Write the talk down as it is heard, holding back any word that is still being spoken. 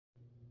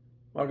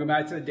Welcome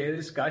back to the daily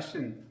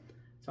discussion.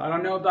 So I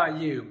don't know about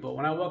you, but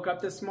when I woke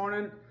up this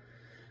morning,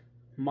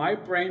 my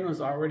brain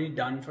was already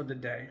done for the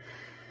day.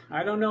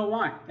 I don't know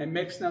why. It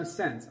makes no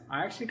sense.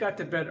 I actually got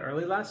to bed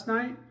early last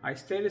night. I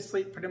stayed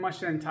asleep pretty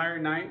much the entire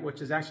night,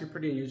 which is actually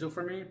pretty unusual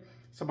for me.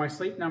 So my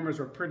sleep numbers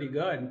were pretty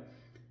good.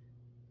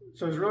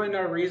 So there's really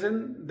no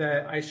reason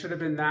that I should have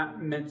been that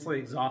mentally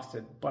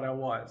exhausted, but I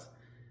was.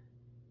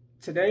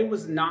 Today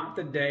was not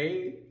the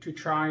day to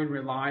try and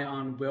rely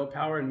on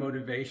willpower and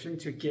motivation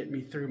to get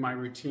me through my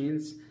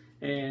routines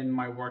and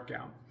my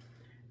workout.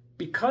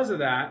 Because of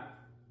that,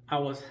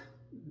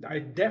 I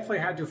definitely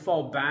had to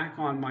fall back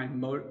on my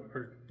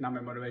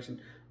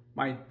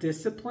my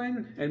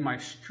discipline and my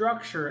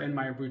structure and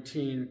my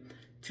routine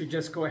to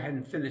just go ahead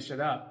and finish it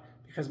up,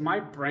 because my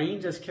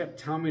brain just kept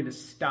telling me to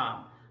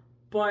stop,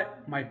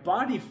 but my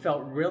body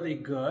felt really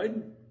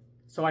good.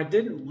 So I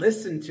didn't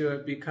listen to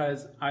it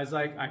because I was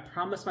like, I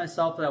promised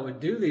myself that I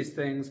would do these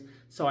things,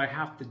 so I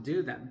have to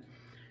do them.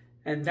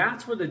 And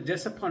that's where the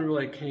discipline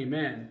really came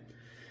in.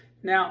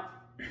 Now,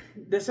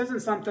 this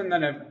isn't something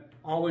that I've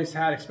always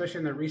had,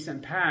 especially in the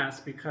recent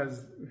past,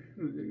 because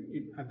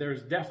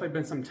there's definitely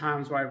been some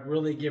times where I've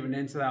really given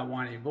into that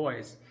whiny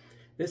voice.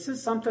 This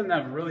is something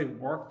that I've really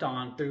worked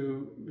on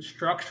through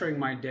structuring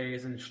my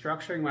days and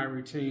structuring my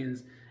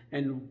routines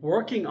and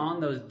working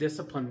on those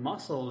discipline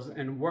muscles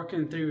and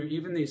working through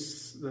even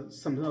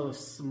some of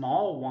those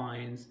small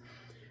whines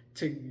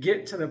to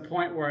get to the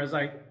point where I was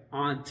like,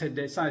 on a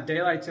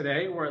day like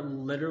today, where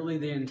literally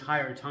the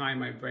entire time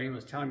my brain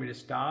was telling me to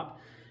stop.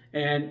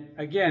 And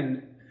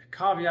again,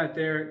 caveat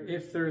there,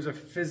 if there's a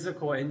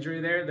physical injury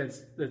there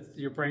that's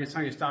your brain is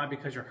telling you to stop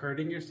because you're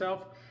hurting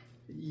yourself,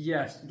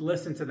 yes,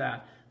 listen to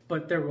that.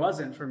 But there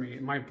wasn't for me.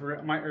 My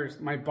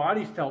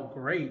body felt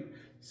great.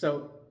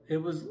 So it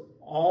was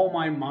all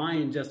my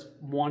mind just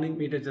wanting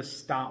me to just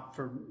stop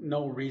for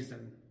no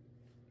reason.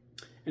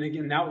 And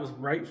again, that was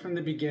right from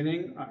the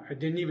beginning. I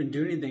didn't even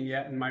do anything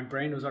yet, and my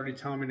brain was already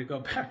telling me to go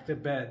back to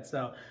bed.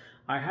 So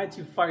I had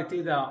to fight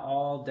through that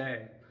all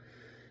day.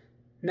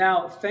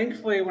 Now,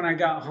 thankfully, when I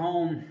got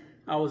home,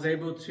 I was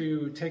able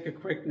to take a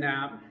quick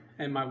nap,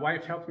 and my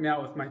wife helped me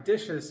out with my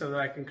dishes so that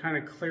I can kind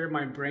of clear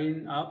my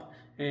brain up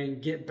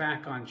and get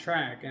back on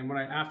track. And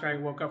after I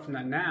woke up from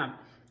that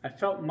nap, I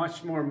felt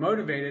much more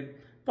motivated.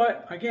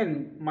 But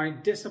again, my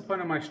discipline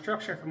and my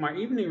structure for my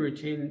evening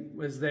routine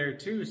was there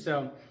too.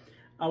 So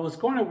I was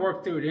going to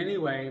work through it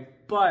anyway,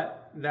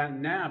 but that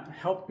nap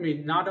helped me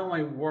not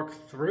only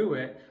work through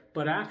it,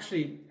 but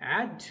actually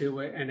add to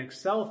it and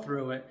excel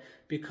through it,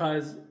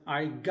 because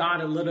I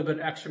got a little bit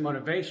extra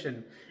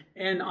motivation.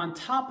 And on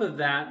top of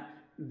that,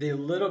 the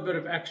little bit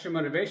of extra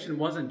motivation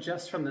wasn't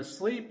just from the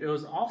sleep, it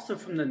was also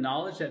from the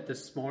knowledge that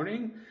this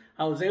morning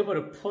I was able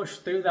to push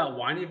through that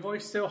whiny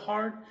voice so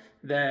hard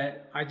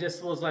that I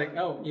just was like,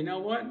 oh, you know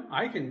what?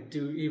 I can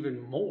do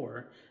even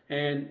more.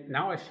 And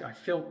now I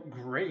feel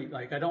great.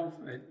 Like I don't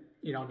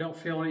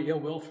feel any ill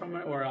will from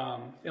it or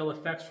ill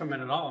effects from it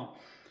at all.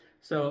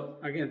 So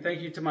again, thank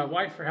you to my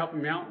wife for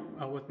helping me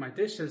out with my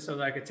dishes so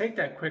that I could take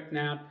that quick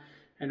nap.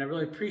 And I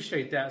really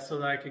appreciate that, so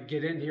that I could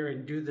get in here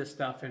and do this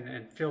stuff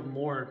and feel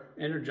more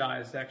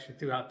energized actually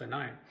throughout the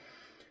night.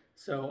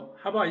 So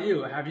how about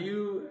you? Have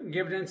you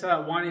given into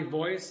that whiny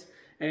voice?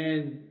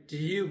 And do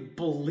you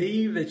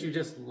believe that you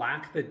just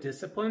lack the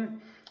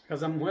discipline?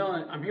 Because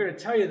I'm here to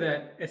tell you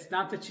that it's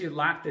not that you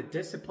lack the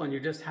discipline, you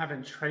just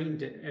haven't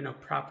trained it in a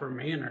proper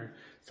manner.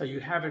 So you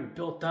haven't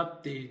built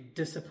up the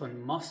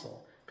discipline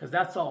muscle, because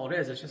that's all it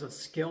is. It's just a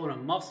skill and a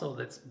muscle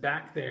that's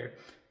back there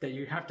that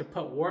you have to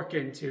put work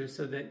into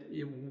so that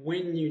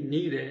when you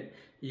need it,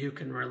 you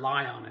can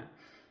rely on it,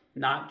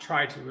 not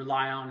try to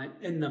rely on it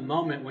in the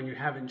moment when you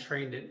haven't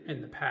trained it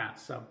in the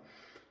past. So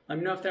let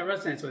me know if that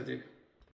resonates with you.